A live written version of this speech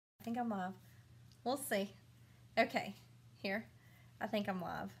I think I'm live. We'll see. Okay, here. I think I'm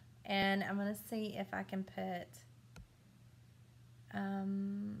live. And I'm going to see if I can put,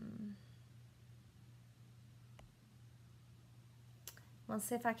 let's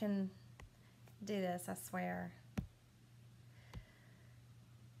see if I can do this, I swear.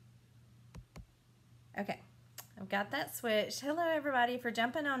 Okay, I've got that switched. Hello everybody for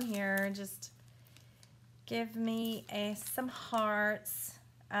jumping on here. Just give me some hearts.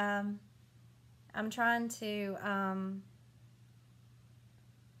 I'm trying to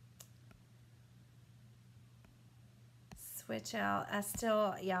switch out.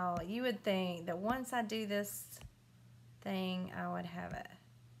 Y'all, you would think that once I do this thing, I would have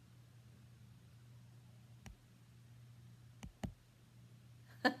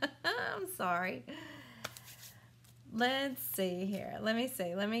it. I'm sorry. Let's see here. Let me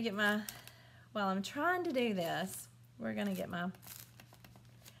see. Let me get my, while I'm trying to do this, we're going to get my,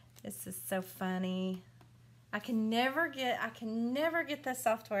 this is so funny. I can never get this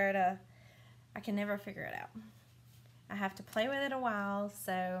software to, I can never figure it out. I have to play with it a while,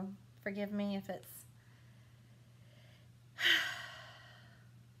 so forgive me if it's,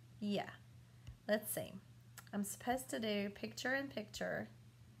 yeah. Let's see. I'm supposed to do picture in picture.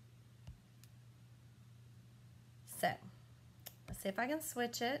 So, let's see if I can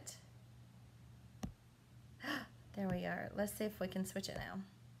switch it. There we are. Let's see if we can switch it now.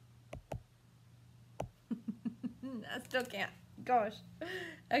 I still can't. Gosh.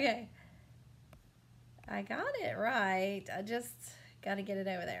 Okay. I got it right. I just got to get it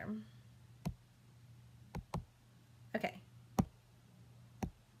over there. Okay.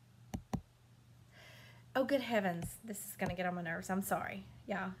 Oh, good heavens. This is going to get on my nerves. I'm sorry.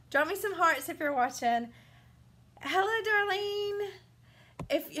 Yeah. Drop me some hearts if you're watching. Hello, Darlene.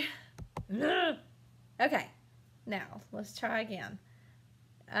 If you... Okay. Now, let's try again.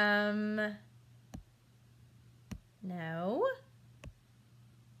 No.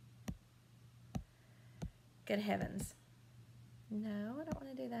 Good heavens. No, I don't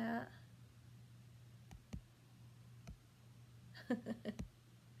want to do that.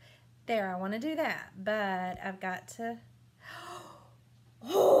 There, I want to do that, but I've got to...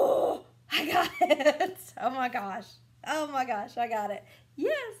 Oh, I got it. Oh my gosh. Oh my gosh, I got it.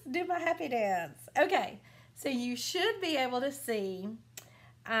 Yes, do my happy dance. Okay, so you should be able to see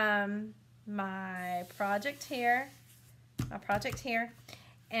my project here.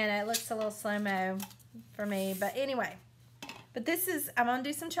 And it looks a little slow-mo for me, but anyway. But this is, I'm going to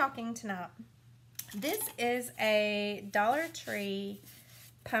do some chalking tonight. This is a Dollar Tree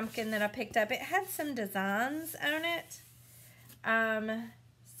pumpkin that I picked up. It had some designs on it.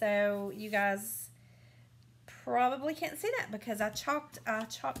 So you guys probably can't see that because I chalk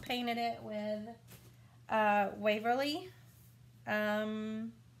painted it with Waverly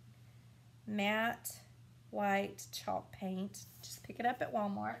matte white chalk paint. Just pick it up at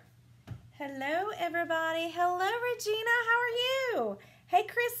Walmart. Hello everybody. Hello Regina, how are you? Hey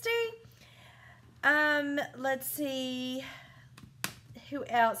Christy. Let's see who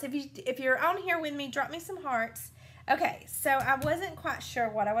else. If you're on here with me, drop me some hearts. Okay, so I wasn't quite sure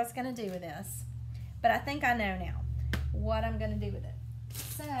what I was going to do with this, but I think I know now what I'm going to do with it.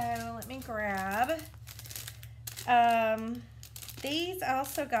 So let me grab these. I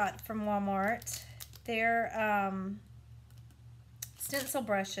also got from Walmart. They're stencil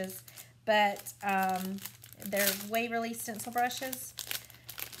brushes, but they're Waverly stencil brushes.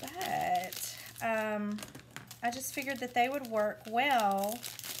 But I just figured that they would work well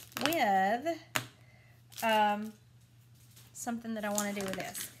with something that I want to do with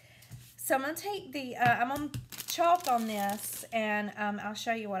this. So I'm going to take the, I'm going to chalk on this, and I'll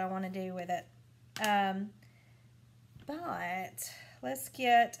show you what I want to do with it. But let's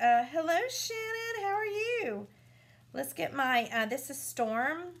get, hello Shannon, how are you? Let's get my, this is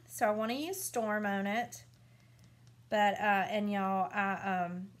Storm, so I want to use Storm on it. But, and y'all,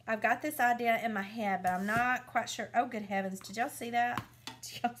 I've got this idea in my head, but I'm not quite sure. Oh, good heavens, did y'all see that?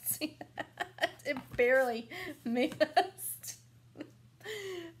 Did y'all see that? It barely missed.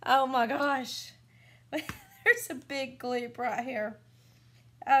 Oh my gosh. There's a big gloop right here.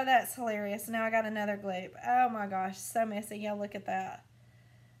 Oh, that's hilarious. Now I got another gloop. Oh my gosh, so messy. Y'all look at that.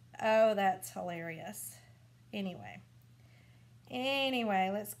 Oh, that's hilarious. Anyway,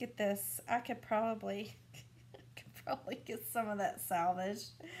 let's get this. I could probably get some of that salvaged.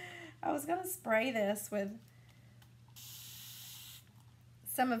 I was going to spray this with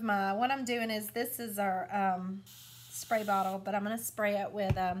some of my, what I'm doing is, this is our spray bottle, but I'm going to spray it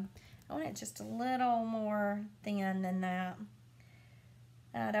with, I want it just a little more thin than that.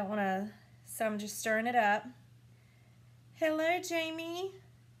 I don't want to, so I'm just stirring it up. Hello, Jamie.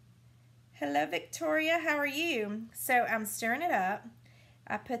 Hello, Victoria. How are you? So I'm stirring it up.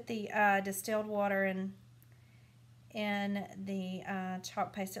 I put the distilled water in the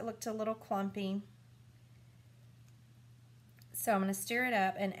chalk paste. It looked a little clumpy. So I'm going to stir it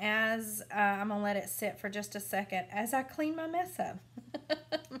up, and as I'm going to let it sit for just a second as I clean my mess up.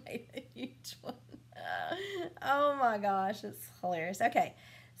 Made a huge one. Oh my gosh, it's hilarious. Okay,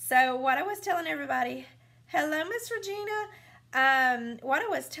 so what I was telling everybody, hello, Miss Regina. What I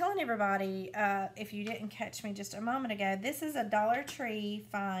was telling everybody, if you didn't catch me just a moment ago, this is a Dollar Tree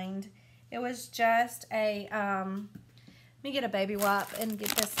find. It was just a, let me get a baby wipe and get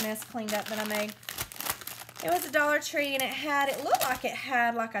this mess cleaned up that I made. It was a Dollar Tree, and it looked like it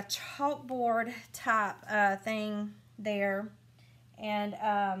had like a chalkboard type thing there and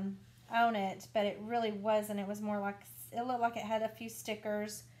on it, but it really wasn't. It was more like, it looked like it had a few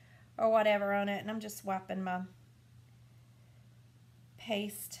stickers or whatever on it, and I'm just wiping my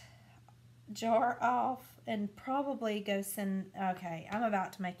paste jar off and probably go send, okay, I'm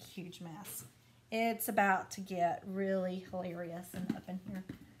about to make a huge mess. It's about to get really hilarious and up in here.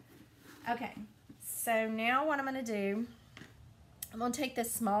 Okay. So now what I'm going to do, I'm going to take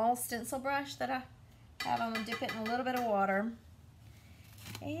this small stencil brush that I have. I'm going to dip it in a little bit of water.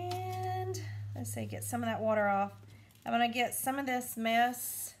 And let's see, get some of that water off. I'm going to get some of this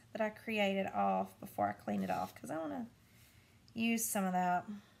mess that I created off before I clean it off, because I want to use some of that.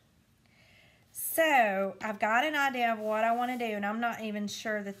 So I've got an idea of what I want to do, and I'm not even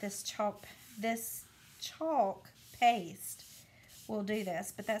sure that this chalk paste will do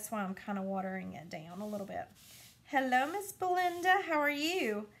this, but that's why I'm kind of watering it down a little bit. Hello, Miss Belinda. How are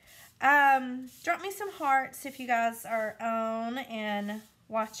you? Drop me some hearts if you guys are on and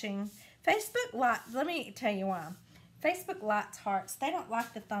watching. Facebook let me tell you why. Facebook likes hearts. They don't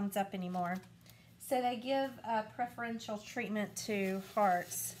like the thumbs up anymore. So they give preferential treatment to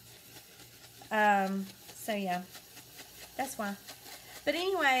hearts. So yeah, that's why. But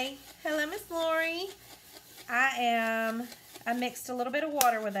anyway, hello, Miss Lori. I mixed a little bit of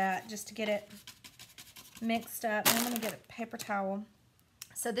water with that just to get it mixed up. And I'm going to get a paper towel.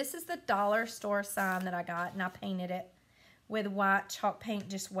 So this is the dollar store sign that I got, and I painted it with white chalk paint,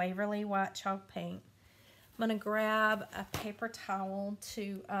 just Waverly white chalk paint. I'm going to grab a paper towel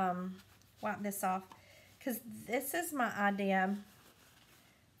to wipe this off, because this is my idea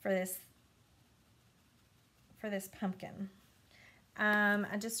for this pumpkin.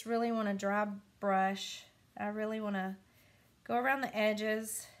 I just really want to dry brush. I really want to go around the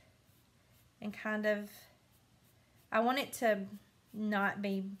edges and kind of, I want it to not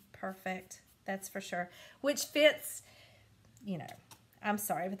be perfect, that's for sure. Which fits, you know, I'm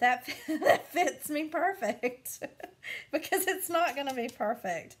sorry, but that fits me perfect. Because it's not going to be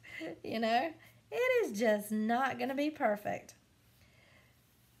perfect, you know. It is just not going to be perfect.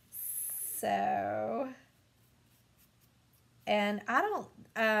 So, and I don't,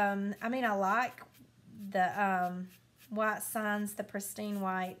 I mean, I like the white signs, the pristine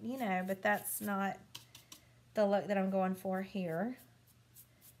white, you know, but that's not the look that I'm going for here.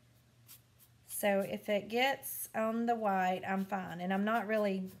 So if it gets on the white, I'm fine. And I'm not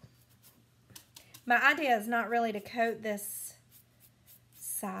really, my idea is not really to coat this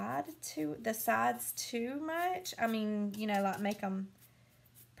sides too much. I mean, you know, like make them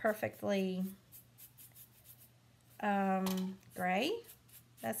perfectly gray.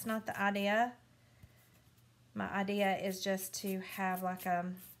 That's not the idea. My idea is just to have like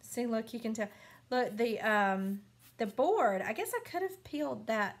see, look, you can tell. Look, the board, I guess I could have peeled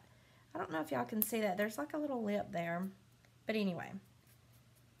that. I don't know if y'all can see that. There's like a little lip there. But anyway.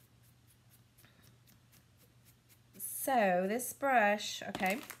 So this brush,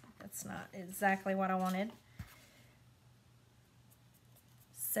 okay, that's not exactly what I wanted.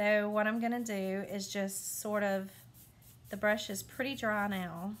 So what I'm going to do is just sort of, the brush is pretty dry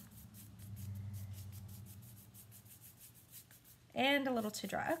now. And a little too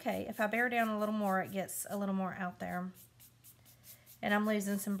dry. Okay, if I bear down a little more, it gets a little more out there. And I'm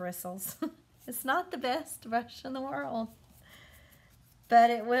losing some bristles. It's not the best brush in the world,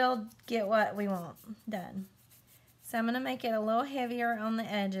 but it will get what we want done. So I'm going to make it a little heavier on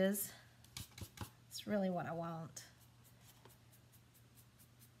the edges. It's really what I want.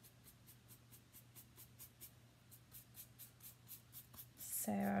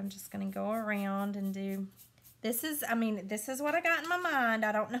 So I'm just going to go around and do, this is, I mean, this is what I got in my mind.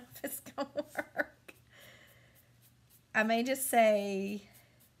 I don't know if it's going to work. I may just say,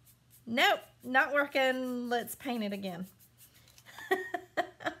 nope, not working. Let's paint it again.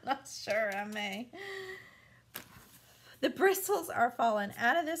 I'm not sure. I may. The bristles are falling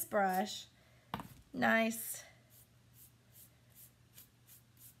out of this brush. Nice.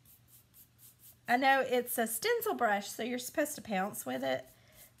 I know it's a stencil brush, so you're supposed to pounce with it.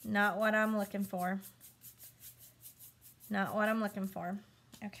 Not what I'm looking for. Not what I'm looking for.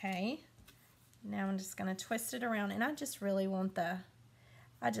 Okay. Now I'm just going to twist it around, and I just really want the,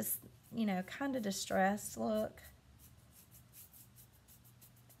 you know, kind of distressed look.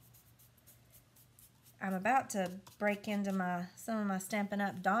 I'm about to break into some of my Stampin'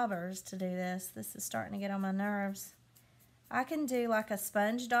 Up! Daubers to do this. This is starting to get on my nerves. I can do like a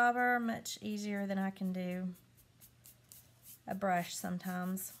sponge dauber much easier than I can do a brush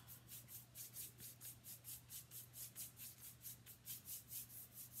sometimes.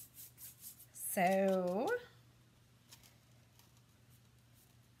 So,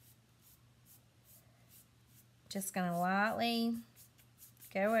 just going to lightly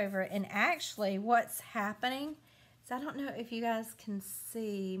go over it. And actually what's happening is, I don't know if you guys can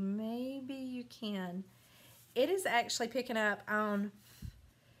see, maybe you can. It is actually picking up on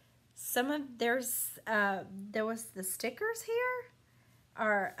some of, there was the stickers here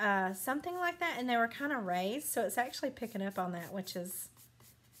or something like that, and they were kind of raised, so it's actually picking up on that, which is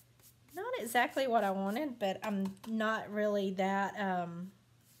not exactly what I wanted, but I'm not really that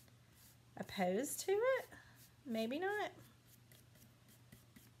opposed to it. Maybe not.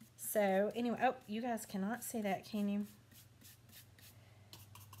 So anyway, oh, you guys cannot see that, can you?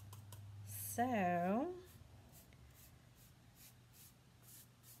 So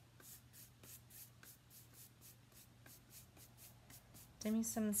give me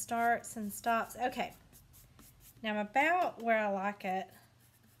some starts and stops. Okay, now I'm about where I like it.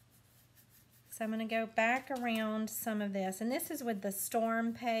 So I'm going to go back around some of this. And this is with the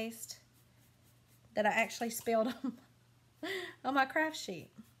Storm paste that I actually spilled on my craft sheet,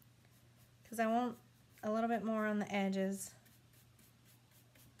 because I want a little bit more on the edges.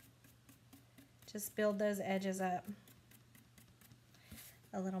 Just build those edges up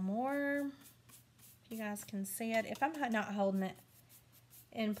a little more. If you guys can see it. If I'm not holding it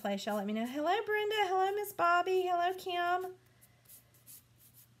in place, y'all let me know. Hello, Brenda. Hello, Miss Bobby. Hello, Kim.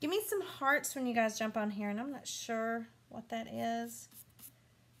 Give me some hearts when you guys jump on here, and I'm not sure what that is,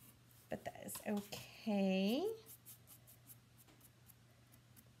 but that is okay.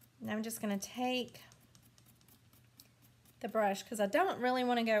 Now I'm just going to take the brush, because I don't really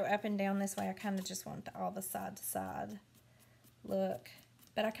want to go up and down this way. I kind of just want all the side to side look,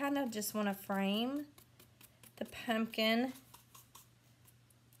 but I kind of just want to frame the pumpkin,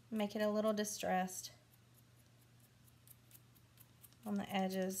 make it a little distressed on the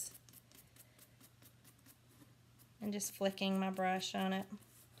edges, and just flicking my brush on it.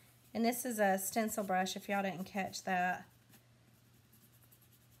 And this is a stencil brush, if y'all didn't catch that.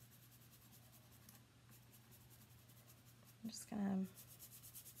 I'm just gonna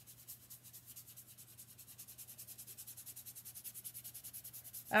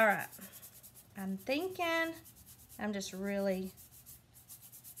all right, I'm thinking I'm just really,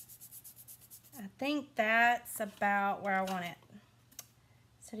 I think that's about where I want it.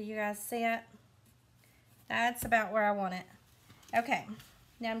 So do you guys see it? That's about where I want it. Okay,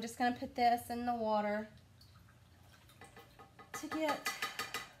 now I'm just going to put this in the water to get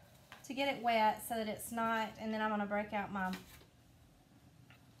it wet so that it's not, and then I'm going to break out my,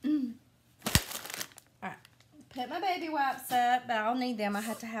 alright, put my baby wipes up, but I'll need them. I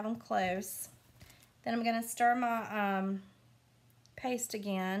have to have them close. Then I'm going to stir my paste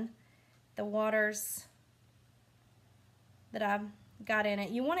again, the waters that I've got in it.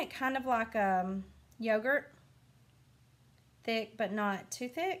 You want it kind of like yogurt, thick but not too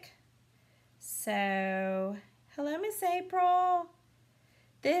thick. So, hello Miss April.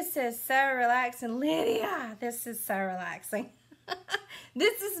 This is so relaxing. Lydia, this is so relaxing.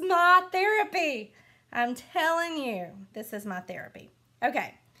 This is my therapy. I'm telling you, this is my therapy.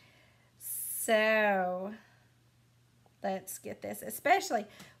 Okay, so let's get this. Especially,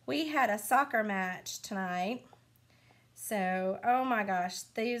 we had a soccer match tonight. So, oh my gosh,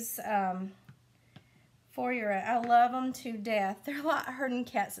 these 4-year-old, I love them to death. They're like herding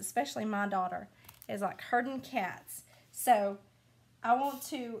cats, especially my daughter is like herding cats. So, I want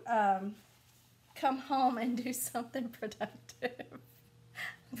to come home and do something productive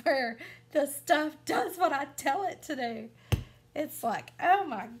where the stuff does what I tell it to do. It's like, oh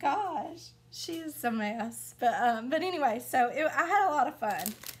my gosh, she is a mess. But anyway, so I had a lot of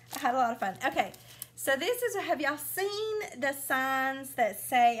fun. I had a lot of fun. Okay. So this is, have y'all seen the signs that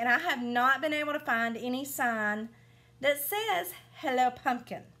say, and I have not been able to find any sign that says, hello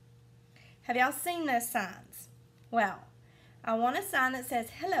pumpkin. Have y'all seen those signs? Well, I want a sign that says,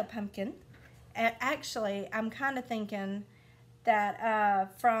 hello pumpkin. Actually, I'm kind of thinking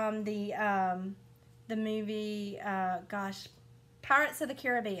that from the movie, gosh, Pirates of the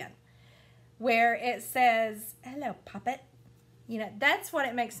Caribbean, where it says, hello, puppet. You know, that's what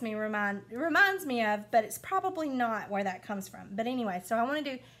it makes me reminds me of, but it's probably not where that comes from. But anyway, so I want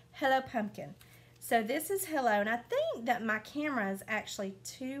to do hello, pumpkin. So this is hello, and I think that my camera is actually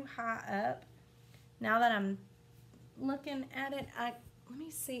too high up. Now that I'm looking at it, let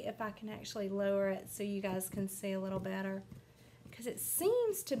me see if I can actually lower it so you guys can see a little better. Because it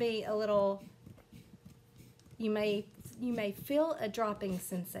seems to be a little, you may feel a dropping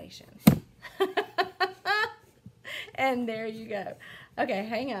sensation. And there you go. Okay,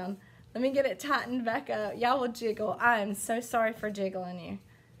 hang on. Let me get it tightened back up. Y'all will jiggle. I am so sorry for jiggling you.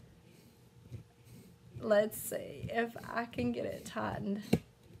 Let's see if I can get it tightened.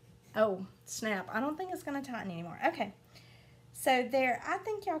 Oh, snap. I don't think it's going to tighten anymore. Okay. So there, I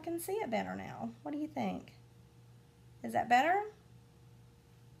think y'all can see it better now. What do you think? Is that better?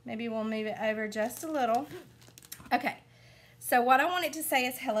 Maybe we'll move it over just a little. Okay. So what I wanted to say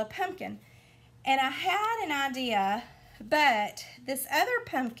is hello, pumpkin. And I had an idea, but this other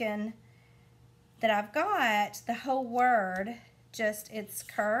pumpkin that I've got, the whole word, it's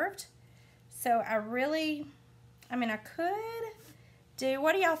curved. So I could do,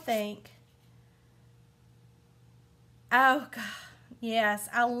 what do y'all think? Oh, God, yes,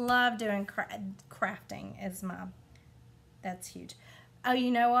 I love doing crafting that's huge. Oh,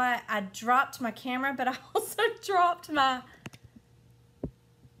 you know what? I dropped my camera, but I also dropped my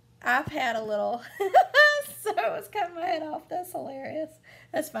iPad a little. So it was cutting my head off. That's hilarious.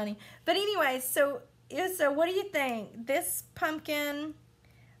 That's funny. But anyway, so what do you think? This pumpkin,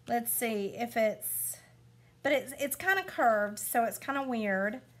 let's see if it's kind of curved, so it's kind of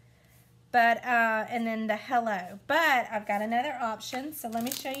weird. But, and then the hello. But I've got another option, so let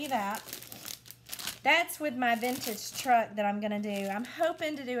me show you that. That's with my vintage truck that I'm going to do. I'm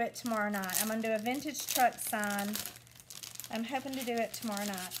hoping to do it tomorrow night. I'm going to do a vintage truck sign. I'm hoping to do it tomorrow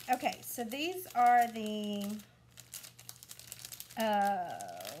night. Okay, so these are the,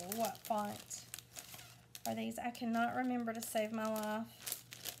 what font are these? I cannot remember to save my life.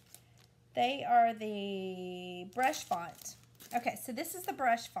 They are the brush font. Okay, so this is the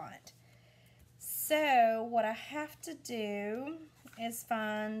brush font. So what I have to do is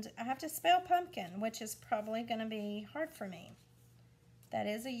I have to spell pumpkin, which is probably going to be hard for me. That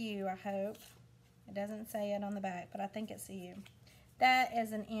is a U, I hope. It doesn't say it on the back, but I think it's a U. That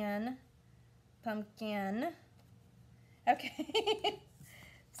is an N. Pumpkin. Okay.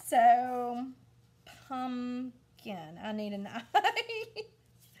 So, pumpkin. I need an I.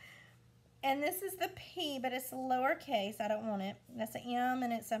 And this is the P, but it's lowercase. I don't want it. That's an M,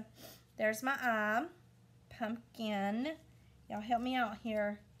 and there's my I. Pumpkin. Y'all help me out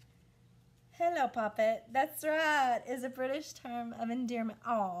here. Hello, puppet. That's right. Is a British term of endearment.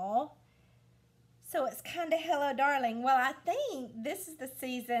 Aw. So it's kind of hello, darling. Well, I think this is the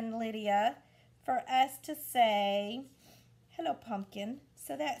season, Lydia, for us to say hello, pumpkin.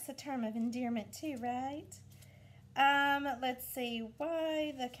 So that's a term of endearment too, right? Let's see.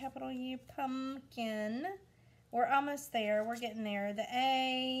 Y, the capital U, pumpkin. We're almost there. We're getting there. The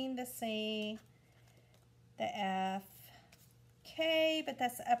A, the C, the F, K, but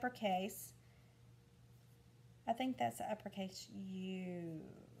that's the uppercase. I think that's the uppercase U.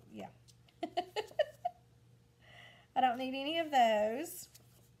 Yeah. I don't need any of those.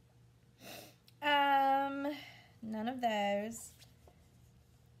 None of those.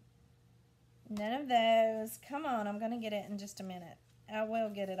 None of those. Come on, I'm going to get it in just a minute. I will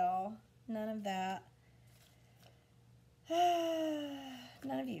get it all. None of that.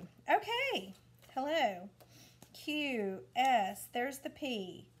 None of you. Okay. Hello. Q, S. There's the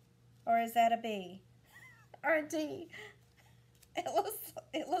P. Or is that a B? Or a D?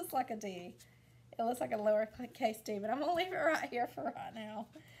 It looks like a D. It looks like a lowercase d, but I'm going to leave it right here for right now.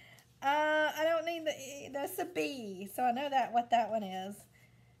 I don't need the E. That's a B, so I know what that one is.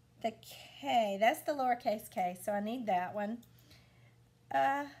 The K, that's the lowercase k, so I need that one.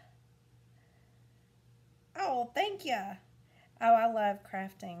 Oh, thank you. Oh, I love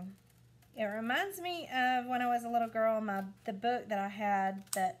crafting. It reminds me of when I was a little girl, the book that I had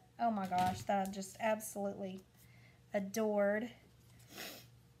that, oh my gosh, that I just absolutely adored.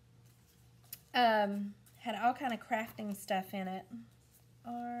 Had all kind of crafting stuff in it.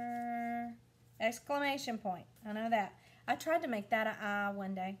 Or exclamation point. I know that. I tried to make that an I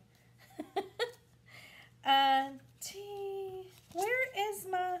one day. T. Where is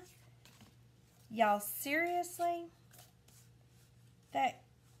my... Y'all, seriously? That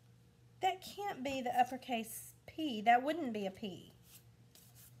can't be the uppercase P. That wouldn't be a P.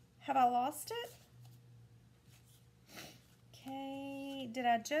 Have I lost it? Okay, did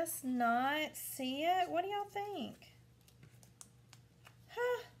I just not see it? What do y'all think?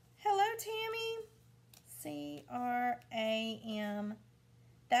 Huh? Hello,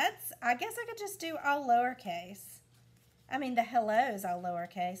 I guess I could just do all lowercase. I mean, the hello's all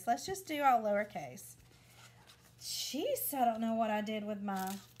lowercase. Let's just do all lowercase. Jeez, I don't know what I did with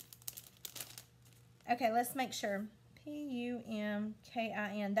my... Okay, let's make sure.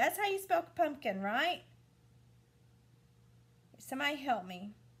 P-U-M-K-I-N. That's how you spell pumpkin, right? Somebody help me.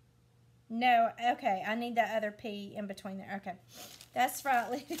 No, okay, I need that other P in between there. Okay, that's right,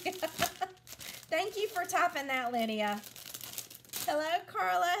 Lydia. Thank you for typing that, Lydia. Hello,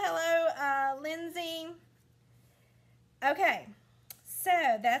 Carla. Hello, Lindsay. Okay, so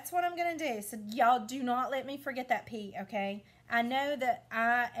that's what I'm going to do. So y'all do not let me forget that P, okay? I know that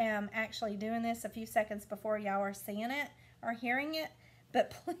I am actually doing this a few seconds before y'all are seeing it or hearing it,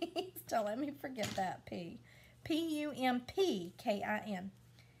 but please don't let me forget that P. P-U-M-P-K-I-N.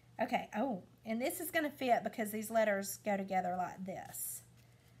 Okay, oh, and this is going to fit because these letters go together like this.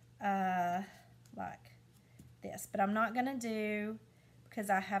 Like this. But I'm not going to do, because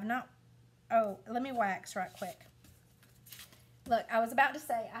I have not, oh, let me wax right quick. Look, I was about to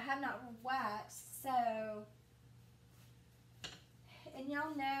say, I have not waxed, so, and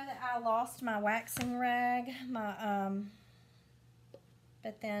y'all know that I lost my waxing rag,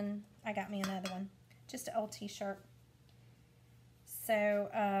 but then I got me another one. Just an old t-shirt. So,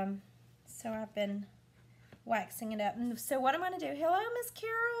 so I've been waxing it up. And so what I'm going to do, hello, Miss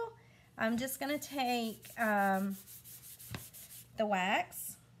Carol. I'm just going to take the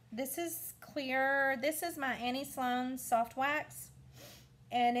wax. This is clear. This is my Annie Sloan soft wax.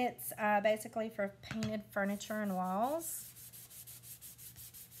 And it's basically for painted furniture and walls.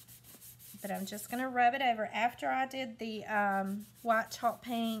 But I'm just going to rub it over after I did the white chalk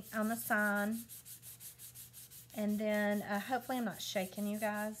paint on the sign. And then hopefully I'm not shaking you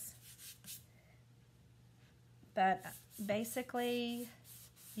guys. But basically,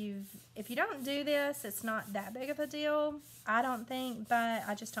 if you don't do this, it's not that big of a deal, I don't think. But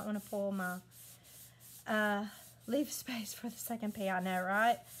I just don't want to pull my leave space for the second P, I know,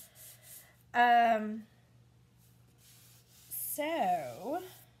 right? So,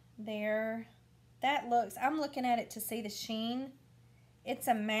 there, that looks, I'm looking at it to see the sheen. It's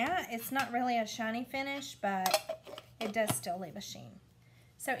a matte. It's not really a shiny finish, but it does still leave a sheen.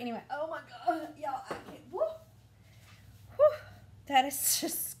 So anyway, oh my God, y'all, I can't, whoo, whoo, that is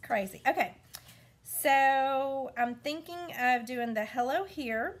just crazy. Okay, so I'm thinking of doing the hello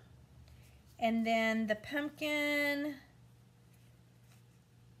here, and then the pumpkin,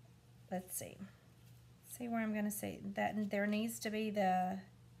 let's see where I'm going to see that there needs to be the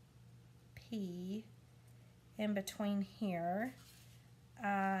P in between here.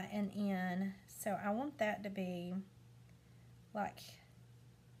 And in, so I want that to be like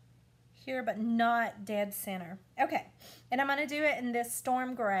here, but not dead center. Okay, and I'm going to do it in this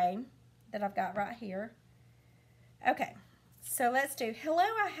storm gray that I've got right here. Okay, so let's do hello.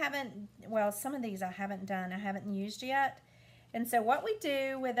 I haven't, well, some of these I haven't done, I haven't used yet. And so what we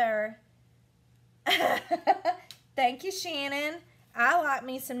do with our, thank you, Shannon. I like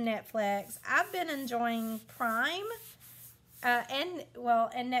me some Netflix. I've been enjoying Prime. And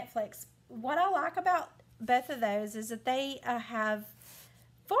Netflix. What I like about both of those is that they have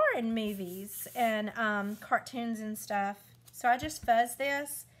foreign movies and cartoons and stuff. So I just fuzz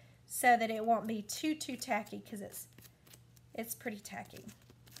this so that it won't be too tacky, because it's pretty tacky,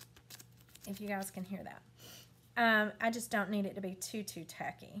 if you guys can hear that. I just don't need it to be too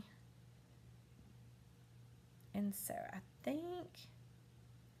tacky. And so I think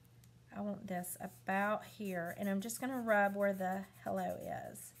I want this about here, and I'm just going to rub where the hello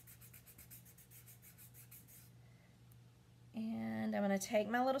is. And I'm going to take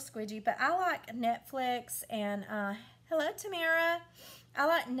my little squidgy, but I like Netflix and, hello Tamara, I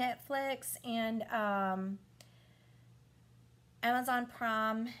like Netflix and Amazon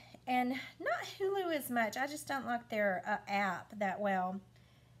Prime, and not Hulu as much. I just don't like their app that well.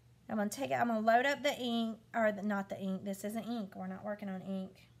 I'm going to take it, I'm going to load up the ink, or not the ink, this isn't ink, we're not working on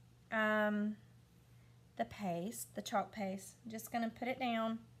ink. The paste, the chalk paste. I'm just going to put it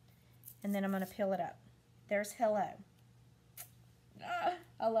down, and then I'm going to peel it up. There's hello.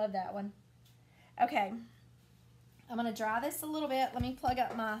 I love that one. Okay, I'm going to dry this a little bit. Let me plug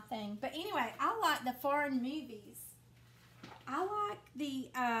up my thing. But anyway, I like the foreign movies. I like the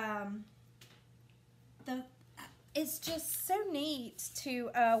it's just so neat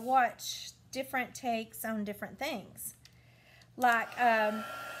to watch different takes on different things. Like,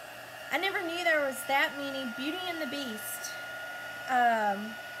 I never knew there was that many Beauty and the Beast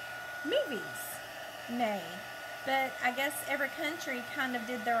movies made. But I guess every country kind of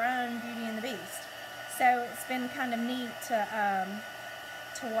did their own Beauty and the Beast. So it's been kind of neat to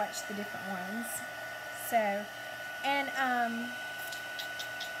watch the different ones. So, and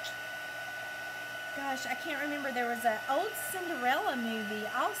gosh, I can't remember. There was an old Cinderella movie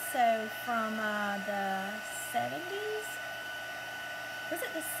also from the 70s. Was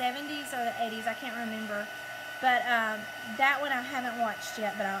it the 70s or the 80s? I can't remember. But that one I haven't watched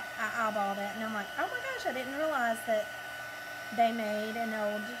yet, but I eyeballed it. And I'm like, oh my gosh, I didn't realize that they made an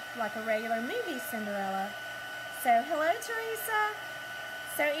old, like a regular movie Cinderella. So, hello, Teresa.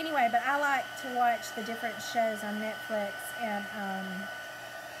 So, anyway, but I like to watch the different shows on Netflix and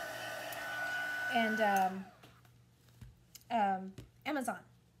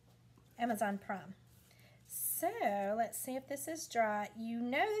Amazon Prime. So, let's see if this is dry. You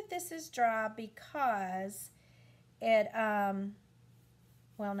know that this is dry because it,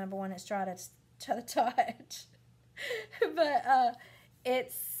 well, number one, it's dry to the touch. But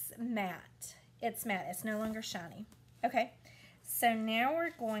it's matte. It's matte. It's no longer shiny. Okay. So now we're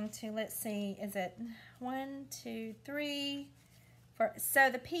going to, let's see, is it 1, 2, 3, 4? So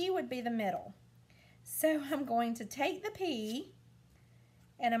the P would be the middle. So I'm going to take the P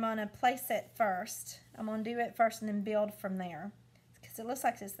and I'm going to place it first. I'm going to do it first and then build from there. Because it looks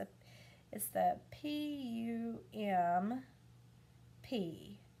like it's the P-U-M-P-K-I-N.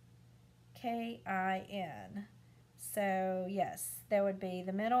 So yes, that would be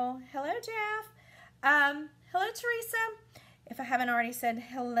the middle. Hello, Jeff. Hello, Teresa. If I haven't already said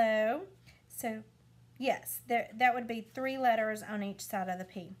hello. So yes, that would be 3 letters on each side of the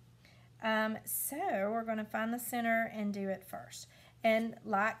P. So we're going to find the center and do it first. And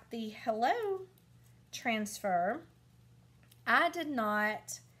like the hello transfer, I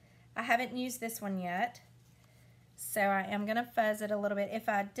haven't used this one yet. So I am going to fuzz it a little bit. If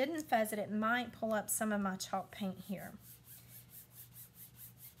I didn't fuzz it, it might pull up some of my chalk paint here.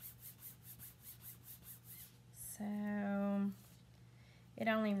 So it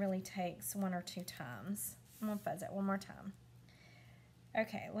only really takes 1 or 2 times. I'm going to fuzz it one more time.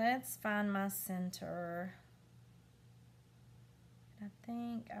 Okay, let's find my center. I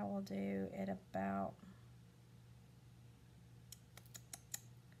think I will do it about,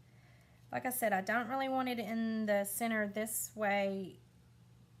 like I said, I don't really want it in the center this way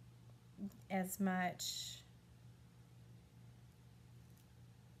as much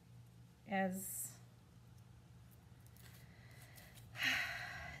as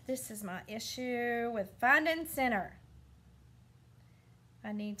this is my issue with finding center.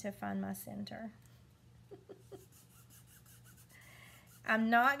 I need to find my center.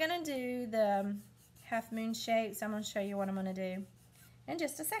 I'm not going to do the half moon shapes. I'm going to show you what I'm going to do in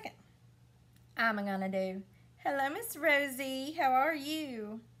just a second. I'm going to do, hello, Miss Rosie. How are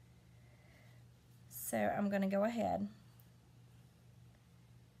you? So I'm going to go ahead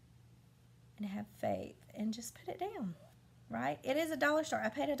and have faith and just put it down, right? It is a dollar store. I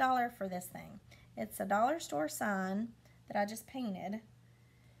paid $1 for this thing. It's a dollar store sign that I just painted.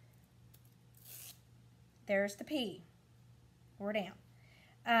 There's the P. We're down.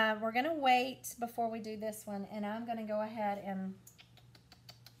 We're going to wait before we do this one, and I'm going to go ahead and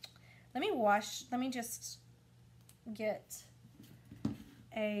let me just get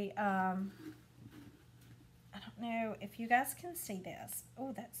a, I don't know if you guys can see this.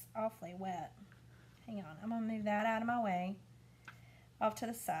 Oh, that's awfully wet. Hang on, I'm going to move that out of my way, off to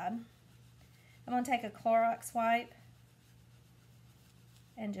the side. I'm going to take a Clorox wipe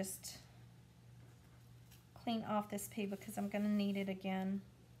and just clean off this P because I'm going to need it again.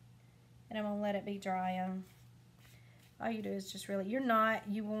 And I'm going to let it be dry. All you do is just really, you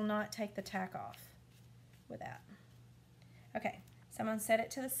will not take the tack off with that. Okay, so I'm going to set it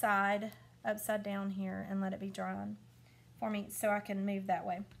to the side, upside down here, and let it be drying for me so I can move that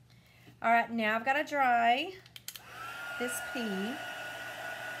way. All right, now I've got to dry this P.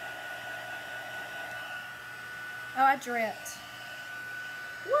 Oh, I dripped.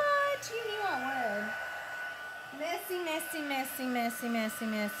 What? You knew I would. Messy, messy, messy, messy, messy,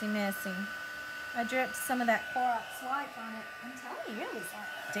 messy, messy. I dripped some of that Clorox wipe on it. I'm telling you, it was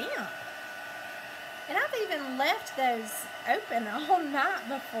like damp. And I've even left those open all night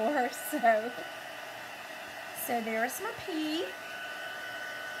before, so there's my P.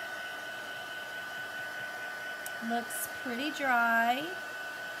 Looks pretty dry.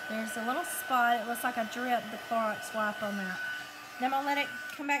 There's a little spot. It looks like I dripped the Clorox wipe on that. Then I'm going to let it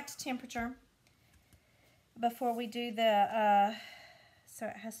come back to temperature before we do the, so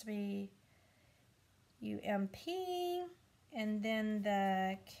it has to be UMP and then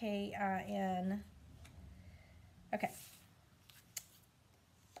the KIN. Okay.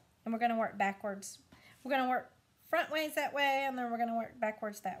 And we're going to work backwards. We're going to work front ways that way, and then we're going to work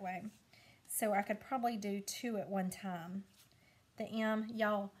backwards that way. So I could probably do 2 at one time. The M,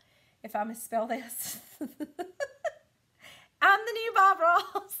 y'all, if I misspell this, I'm the new Bob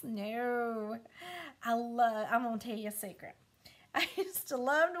Ross. No. I'm going to tell you a secret. I used to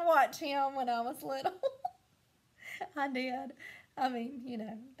love to watch him when I was little. I did. I mean, you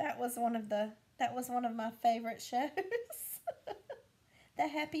know, that was one of my favorite shows. The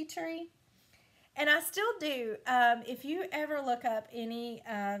Happy Tree. And I still do. If you ever look up any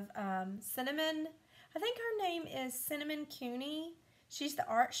of Cinnamon, I think her name is Cinnamon Cooney. She's the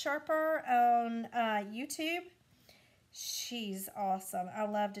art sharper on YouTube. She's awesome. I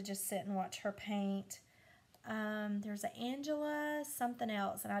love to just sit and watch her paint. There's an Angela, something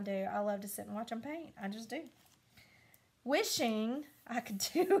else, and I do. I love to sit and watch them paint. I just do. Wishing I could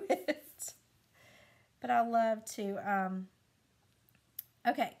do it. But I love to.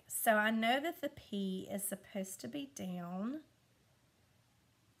 Okay, so I know that the P is supposed to be down,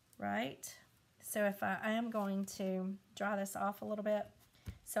 right? So if I am going to dry this off a little bit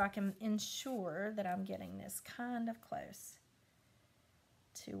so I can ensure that I'm getting this kind of close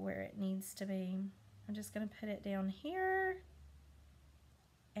to where it needs to be. I'm just going to put it down here,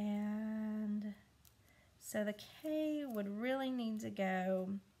 and so the K would really need to go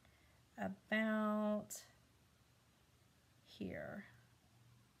about here.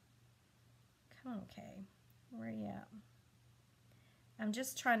 Come on, K. Where are you at? I'm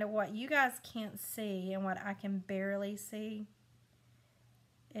just trying to, what you guys can't see and what I can barely see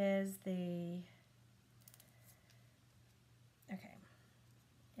is the, okay,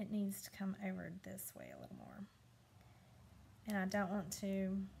 it needs to come over this way a little more. And I don't want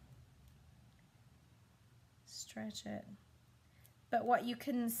to stretch it. But what you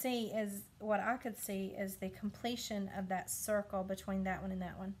couldn't see is, what I could see is the completion of that circle between that one and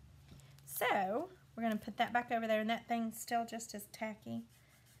that one. So, we're going to put that back over there, and that thing's still just as tacky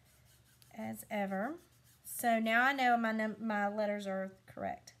as ever. So now I know my letters are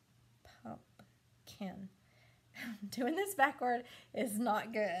correct. Pumpkin. Doing this backward is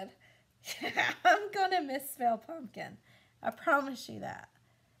not good. I'm going to misspell pumpkin. I promise you that.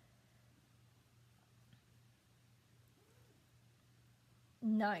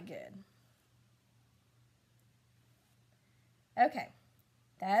 Not good. Okay,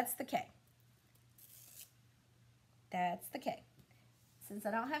 that's the K. That's the K. Since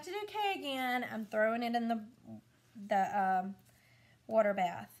I don't have to do K again, I'm throwing it in the water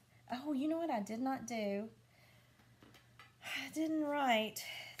bath. Oh, you know what I did not do? I didn't write.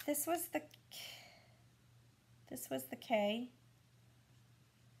 This was the K,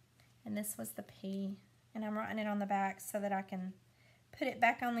 and this was the P, and I'm writing it on the back so that I can put it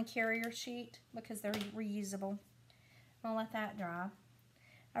back on the carrier sheet because they're reusable. I'll let that dry.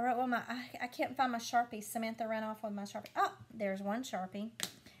 I wrote with my, I can't find my Sharpie. Samantha ran off with my Sharpie. Oh, there's one Sharpie.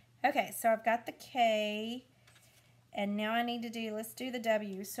 Okay, so I've got the K, and now I need to do, let's do the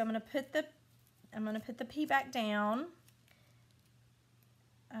W. So I'm going to put the P back down,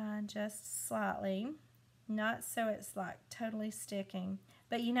 just slightly, not so it's like totally sticking.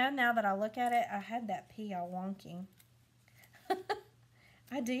 But you know, now that I look at it, I had that P all wonky.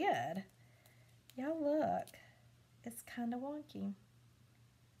 I did. Y'all look, it's kind of wonky.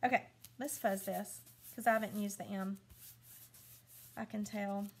 Okay, let's fuzz this, because I haven't used the M. I can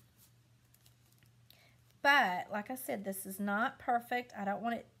tell. But, like I said, this is not perfect. I don't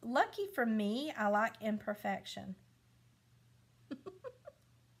want it. Lucky for me, I like imperfection.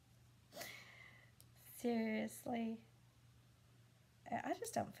 Seriously. I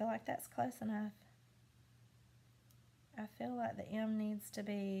just don't feel like that's close enough. I feel like the M needs to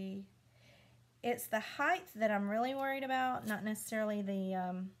be... It's the height that I'm really worried about, not necessarily the...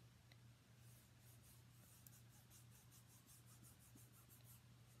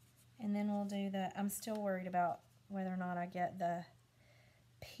 And then we'll do the... I'm still worried about whether or not I get the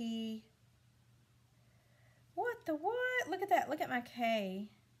P. What the what? Look at that. Look at my K.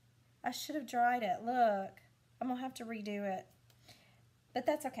 I should have dried it. Look. I'm going to have to redo it. But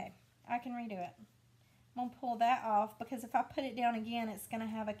that's okay. I can redo it. I'm going to pull that off because if I put it down again, it's going to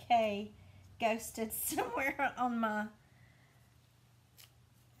have a K ghosted somewhere on my...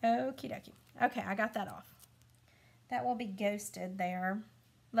 Okie dokie. Okay, I got that off. That will be ghosted there.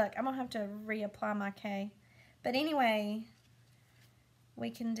 Look, I'm going to have to reapply my K. But anyway, we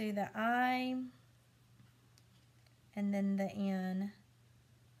can do the I and then the N.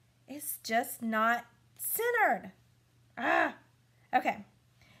 It's just not centered. Ah! Okay.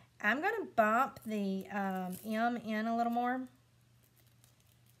 I'm going to bump the M in a little more.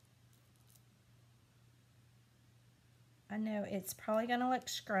 I know it's probably going to look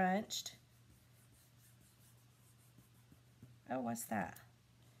scrunched. Oh, what's that?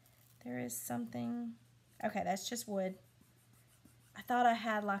 There is something. Okay, that's just wood. I thought I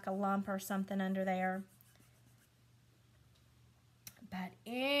had like a lump or something under there. But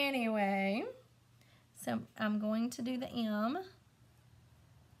anyway, so I'm going to do the M.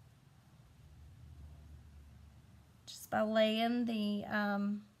 Just by laying the,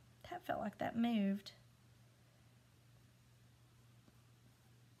 that felt like that moved.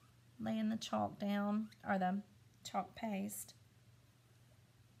 Laying the chalk down, or the chalk paste.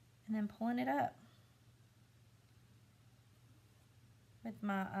 And then pulling it up with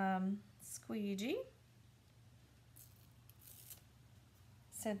my squeegee.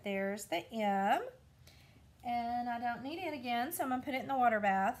 So there's the M. And I don't need it again, so I'm going to put it in the water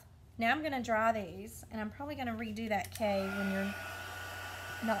bath. Now I'm going to dry these, and I'm probably going to redo that K when you're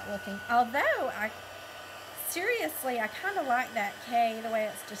not looking. Although, seriously, I kind of like that K the way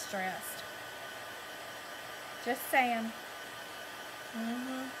it's distressed. Just saying.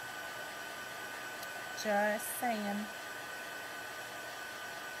 Just saying.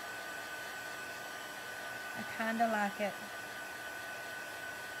 I kind of like it.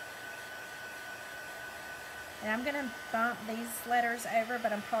 And I'm going to bump these letters over,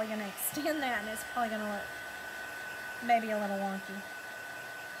 but I'm probably going to extend that, and it's probably going to look maybe a little wonky.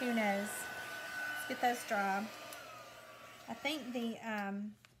 Who knows? Let's get those dry. I think the,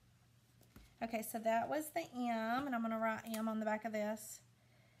 okay, so that was the M, and I'm going to write M on the back of this.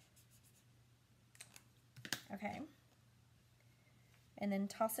 Okay. And then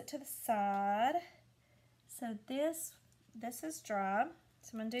toss it to the side. So this is dry.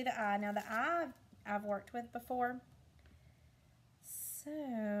 So I'm going to do the I. Now the I I've worked with before.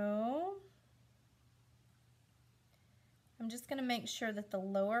 So I'm just going to make sure that the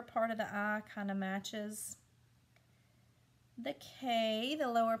lower part of the I kind of matches the K, the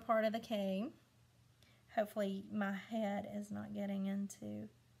lower part of the K. Hopefully my head is not getting into,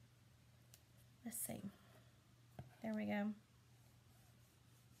 let's see. There we go.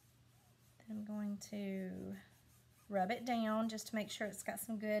 I'm going to rub it down just to make sure it's got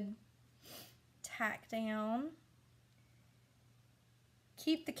some good tack down.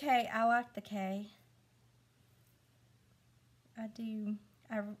 Keep the K. I like the K. I do.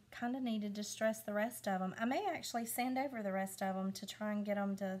 I kind of need to distress the rest of them. I may actually sand over the rest of them to try and get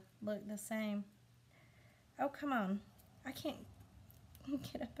them to look the same. Oh, come on. I can't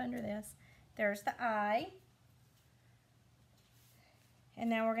get up under this. There's the I. And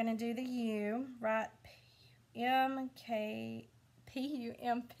now we're going to do the U. Right? P-U-M-P-K-I-N.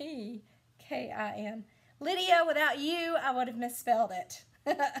 Lydia, without you, I would have misspelled it.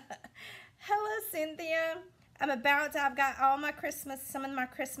 Hello, Cynthia. I've got all my some of my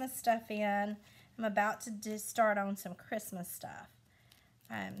Christmas stuff in. I'm about to start on some Christmas stuff.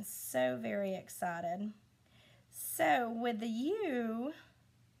 I'm so very excited. So with the U,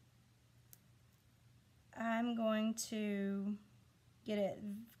 I'm going to get it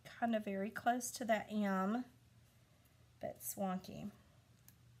kind of very close to that M, but wonky.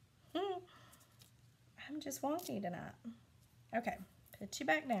 I'm just wonky tonight. Okay, put you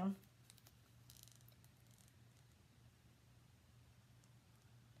back down.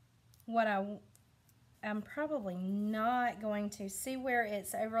 What I'm probably not going to, see where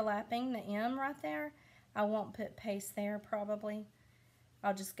it's overlapping the M right there? I won't put paste there probably.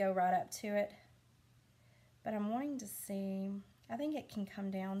 I'll just go right up to it. But I'm wanting to see, I think it can come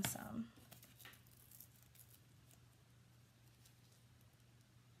down some.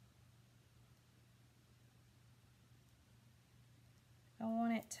 I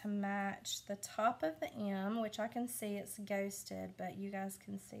want it to match the top of the M, which I can see it's ghosted, but you guys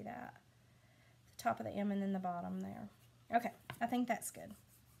can see that. The top of the M and then the bottom there. Okay, I think that's good.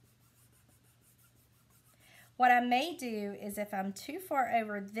 What I may do is if I'm too far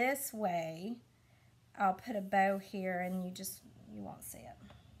over this way, I'll put a bow here and you won't see it.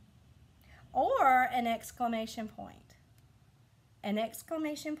 Or an exclamation point. An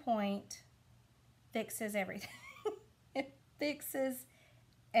exclamation point fixes everything. It fixes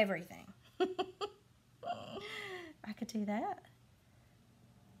everything. I could do that.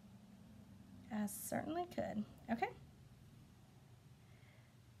 I certainly could. Okay.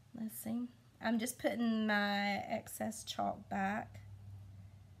 Let's see. I'm just putting my excess chalk back.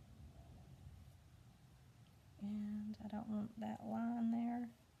 And I don't want that line there.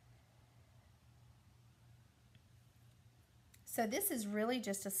 So this is really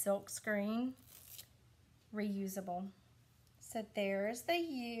just a silk screen, reusable. So there's the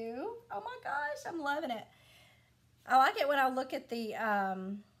U. Oh my gosh, I'm loving it. I like it when I look at the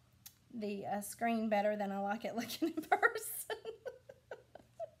screen better than I like it looking in person.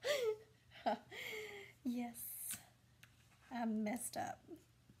 Yes, I messed up.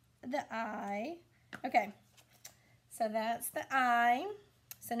 The I. Okay, so that's the I.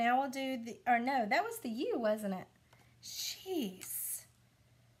 So now we'll do the, or no, that was the U, wasn't it? Jeez.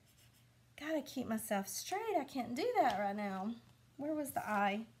 Gotta keep myself straight. I can't do that right now. Where was the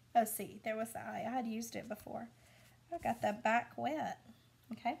eye? Oh, see, there was the eye. I had used it before. I got the back wet.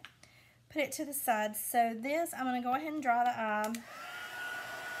 Okay, put it to the side. So this, I'm gonna go ahead and draw the eye.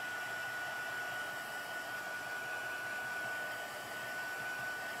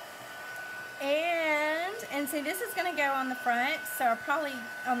 And see, this is gonna go on the front, so I'll probably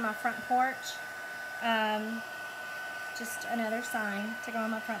on my front porch. Just another sign to go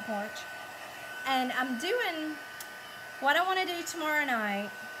on my front porch. And I'm doing what I want to do tomorrow night,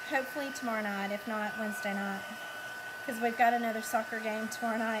 hopefully tomorrow night, if not Wednesday night, because we've got another soccer game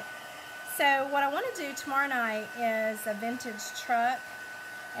tomorrow night. So what I want to do tomorrow night is a vintage truck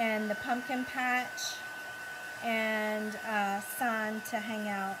and the pumpkin patch and a sign to hang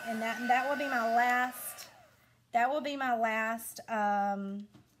out. And that will be my last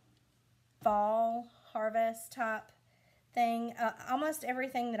fall harvest type thing. Almost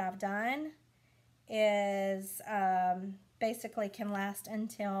everything that I've done is basically can last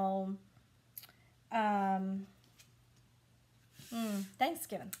until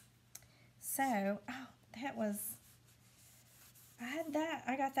Thanksgiving. So, oh, that was,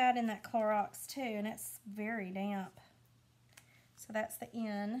 I got that in that Clorox too, and it's very damp. So that's the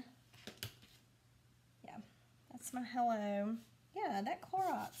N. Yeah, that's my hello. Yeah, that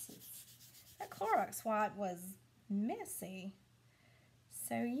Clorox wipe was messy.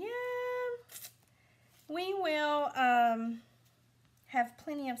 So yeah, we will have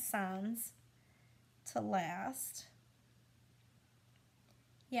plenty of signs to last.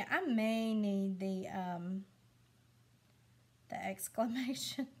 Yeah, I may need the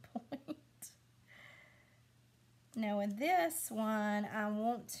exclamation point. Now with this one, I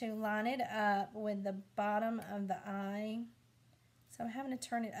want to line it up with the bottom of the eye. So I'm having to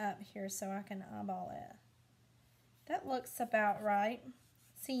turn it up here so I can eyeball it. That looks about right.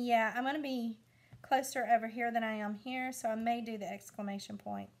 See, yeah, I'm going to be closer over here than I am here, so I may do the exclamation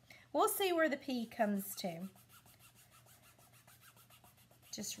point. We'll see where the P comes to.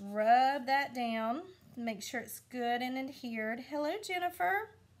 Just rub that down. Make sure it's good and adhered. Hello, Jennifer.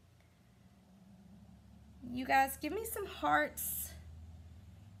 You guys, give me some hearts.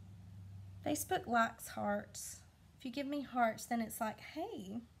 Facebook likes hearts. If you give me hearts, then it's like,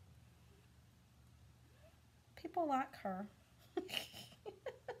 hey, people like her.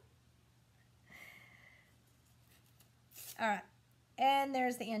 All right, and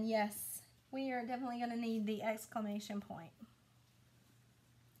there's the end. Yes, we are definitely going to need the exclamation point.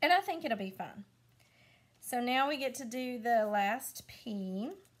 And I think it'll be fun. So now we get to do the last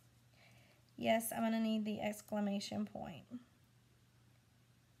P. Yes, I'm going to need the exclamation point.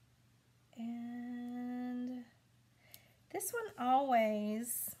 And this one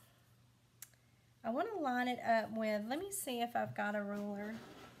always, I want to line it up with, let me see if I've got a ruler.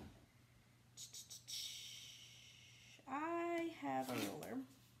 I have a ruler.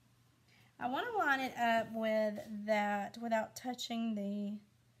 I want to line it up with that without touching the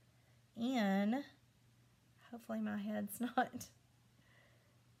N. Hopefully my head's not.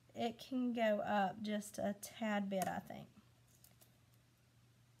 It can go up just a tad bit, I think.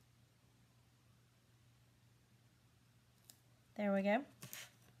 There we go.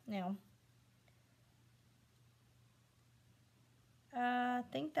 Now, I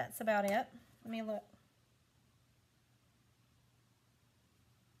think that's about it. Let me look.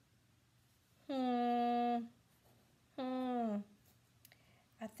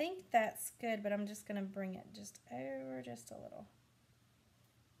 I think that's good, but I'm just going to bring it just over just a little.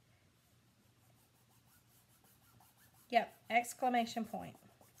 Yep, exclamation point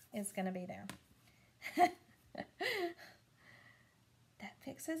is going to be there. That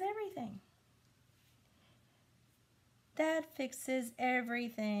fixes everything. That fixes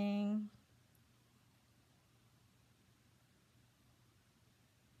everything.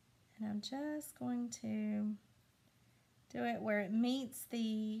 And I'm just going to do it where it meets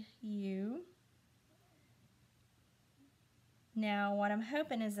the U. Now, what I'm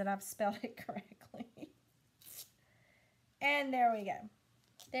hoping is that I've spelled it correctly. And there we go.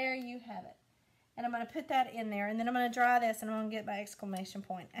 There you have it. And I'm going to put that in there, and then I'm going to dry this, and I'm going to get my exclamation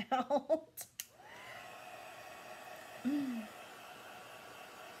point out.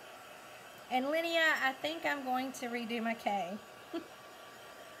 And Lydia, I think I'm going to redo my K.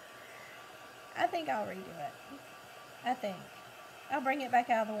 I think I'll redo it. I think. I'll bring it back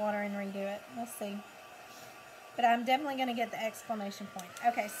out of the water and redo it. We'll see. But I'm definitely going to get the exclamation point.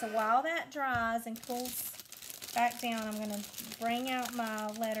 Okay, so while that dries and cools back down, I'm going to bring out my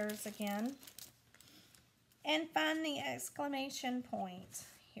letters again and find the exclamation point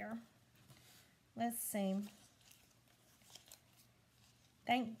here. Let's see.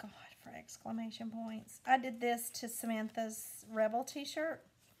 Thank God for exclamation points. I did this to Samantha's Rebel t-shirt.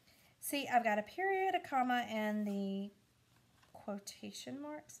 See, I've got a period, a comma, and the quotation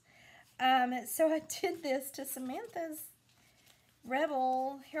marks. So I did this to Samantha's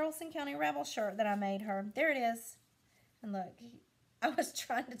Rebel, Haralson County Rebel shirt that I made her. There it is. And look, I was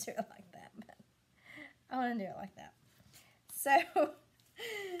trying to do it like that, but I want to do it like that. So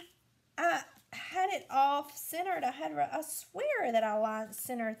I had it off centered. I swear that I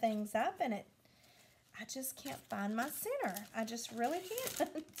center things up, and I just can't find my center. I just really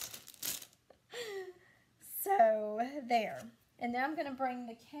can't. So there. And then I'm going to bring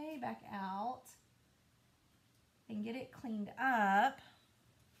the K back out and get it cleaned up.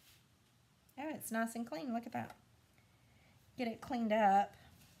 Oh, it's nice and clean. Look at that. Get it cleaned up.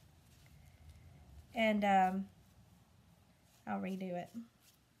 And I'll redo it.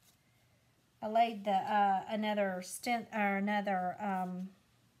 I laid the another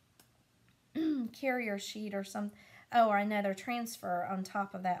carrier sheet or some, or another transfer on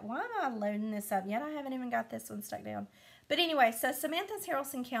top of that. Why am I loading this up yet? I haven't even got this one stuck down. But anyway, so Samantha's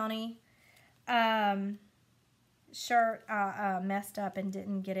Haralson County shirt, I messed up and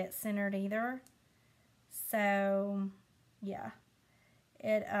didn't get it centered either. So yeah,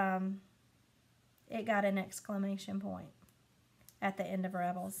 it got an exclamation point at the end of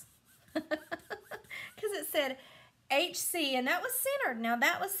Rebels. Because it said HC, and that was centered. Now,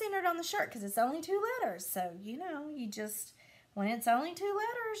 that was centered on the shirt because it's only 2 letters. So, you know, you just, when it's only 2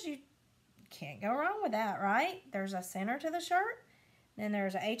 letters, you can't go wrong with that, right? There's a center to the shirt, then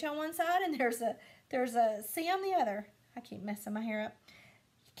there's a H on one side, and there's a C on the other. I keep messing my hair up.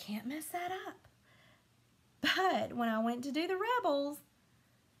 You can't mess that up. But when I went to do the Rebels,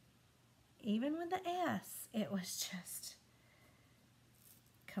 even with the S, it was just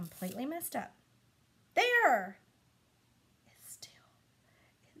completely messed up. There! It's still.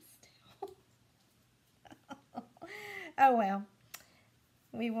 Oh well.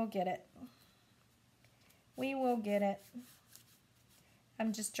 We will get it. We will get it.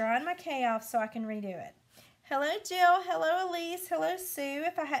 I'm just drying my K off so I can redo it. Hello, Jill. Hello, Elise. Hello, Sue.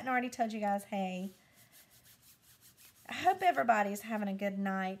 If I hadn't already told you guys, hey. I hope everybody's having a good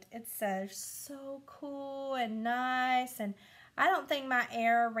night. It's so cool and nice, and I don't think my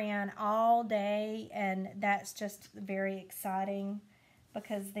air ran all day, and that's just very exciting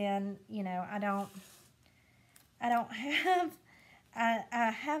because then, you know, I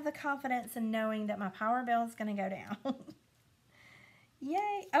have the confidence in knowing that my power bill is going to go down.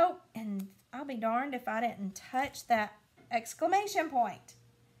 Yay. Oh, and I'll be darned if I didn't touch that exclamation point.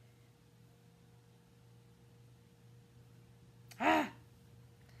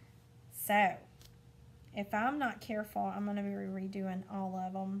 So, if I'm not careful, I'm going to be redoing all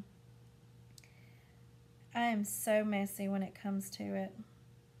of them. I am so messy when it comes to it.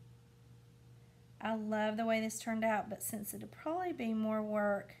 I love the way this turned out, but since it'll probably be more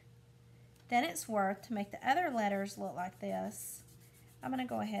work than it's worth to make the other letters look like this, I'm going to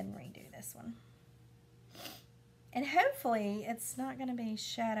go ahead and redo this one. And hopefully it's not going to be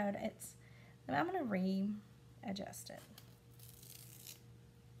shadowed. I'm going to readjust it.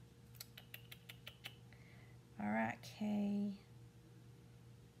 All right, Kay.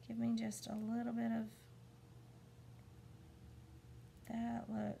 Give me just a little bit of, that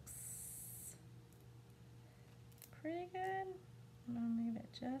looks pretty good. I'm going to move it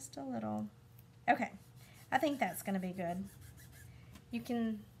just a little. Okay, I think that's going to be good. You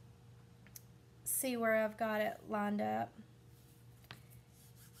can see where I've got it lined up.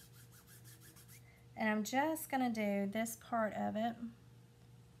 And I'm just going to do this part of it.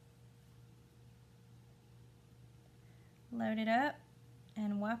 Load it up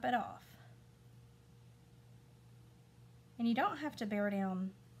and wipe it off. And you don't have to bear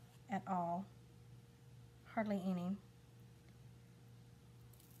down at all. Hardly any.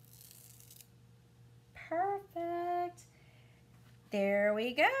 Perfect. There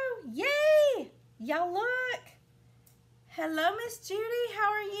we go. Yay! Y'all look. Hello, Miss Judy.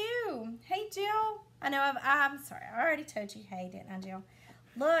 How are you? Hey, Jill. I know I'm sorry. I already told you hey, didn't I, Jill?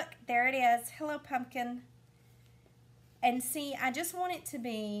 Look, there it is. Hello, pumpkin. And see, I just want it to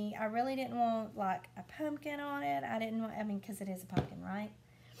be, I really didn't want like a pumpkin on it. I mean, because it is a pumpkin, right?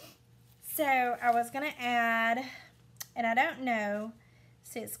 So I was going to add, and I don't know,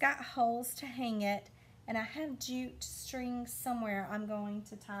 see it's got holes to hang it, and I have jute string somewhere I'm going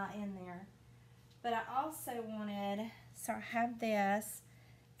to tie in there. But I also wanted, so I have this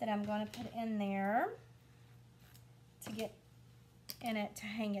that I'm going to put in there to get in it to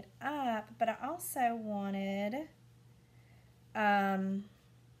hang it up, but I also wanted,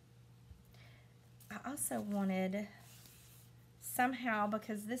 somehow,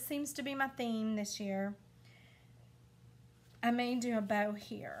 because this seems to be my theme this year, I may do a bow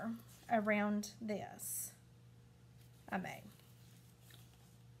here around this. I may.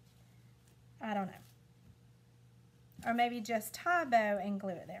 I don't know. Or maybe just tie a bow and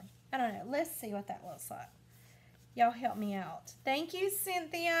glue it there. I don't know. Let's see what that looks like. Y'all help me out. Thank you,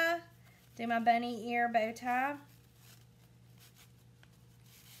 Cynthia. Do my bunny ear bow tie.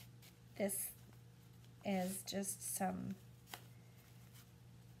 This is just some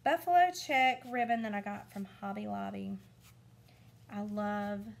buffalo check ribbon that I got from Hobby Lobby. I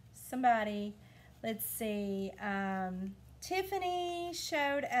love somebody. Let's see. Tiffany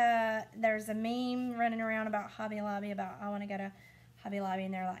showed there's a meme running around about Hobby Lobby about I want to go to Hobby Lobby,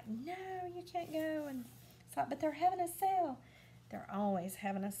 and they're like, no, you can't go. And it's like, but they're having a sale. They're always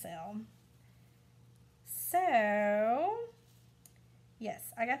having a sale. So,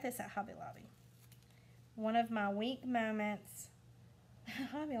 yes, I got this at Hobby Lobby. One of my weak moments.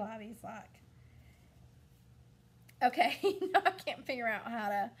 Hobby Lobby's like, okay, no, I can't figure out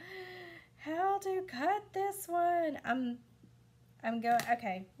how to cut this one. I'm going,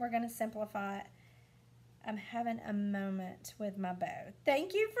 okay, we're going to simplify it. I'm having a moment with my bow.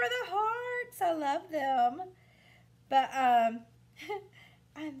 Thank you for the hearts. I love them. But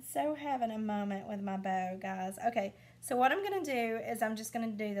I'm so having a moment with my bow, guys. Okay, so what I'm going to do is I'm just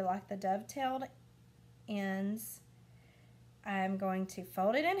going to do the dovetailed ends. I'm going to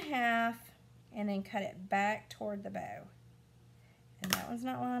fold it in half and then cut it back toward the bow. And that one's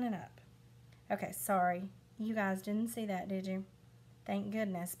not lining up. Okay, sorry. You guys didn't see that, did you? Thank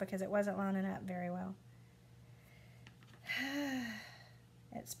goodness, because it wasn't lining up very well.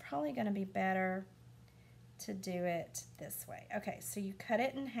 It's probably going to be better to do it this way. Okay, so you cut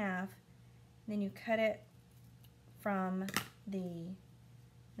it in half, then you cut it from the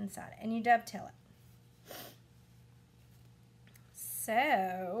inside, and you dovetail it.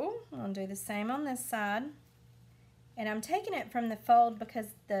 So, I'm going to do the same on this side. And I'm taking it from the fold because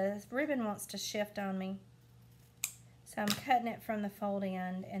the ribbon wants to shift on me. So I'm cutting it from the fold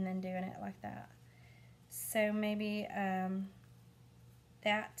end and then doing it like that. So maybe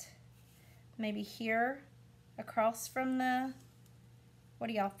that, maybe here across from the, what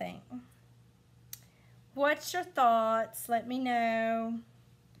do y'all think? What's your thoughts? Let me know.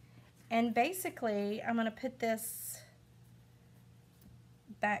 And basically, I'm going to put this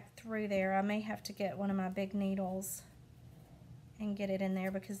back through there. I may have to get one of my big needles and get it in there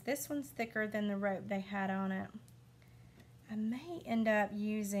because this one's thicker than the rope they had on it. I may end up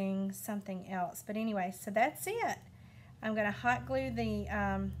using something else, but anyway, so that's it. I'm going to hot glue the,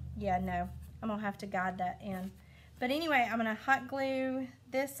 yeah, no, I'm going to have to guide that in. But anyway, I'm going to hot glue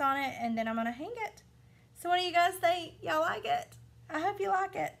this on it, and then I'm going to hang it. So what do you guys think? Y'all like it? I hope you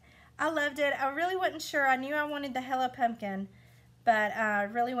like it. I loved it. I really wasn't sure. I knew I wanted the Hello Pumpkin, but I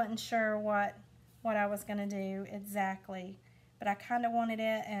really wasn't sure what I was going to do exactly. But I kind of wanted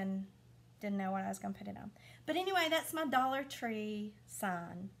it and didn't know what I was going to put it on. But anyway, that's my Dollar Tree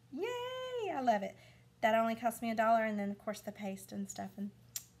sign. Yay! I love it. That only cost me $1, and then, of course, the paste and stuff. And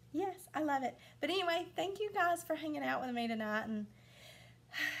yes, I love it. But anyway, thank you guys for hanging out with me tonight and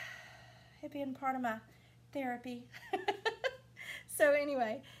it being part of my therapy. So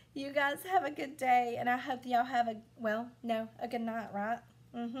anyway, you guys have a good day, and I hope y'all have a good night, right?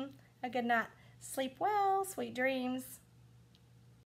 A good night. Sleep well, sweet dreams.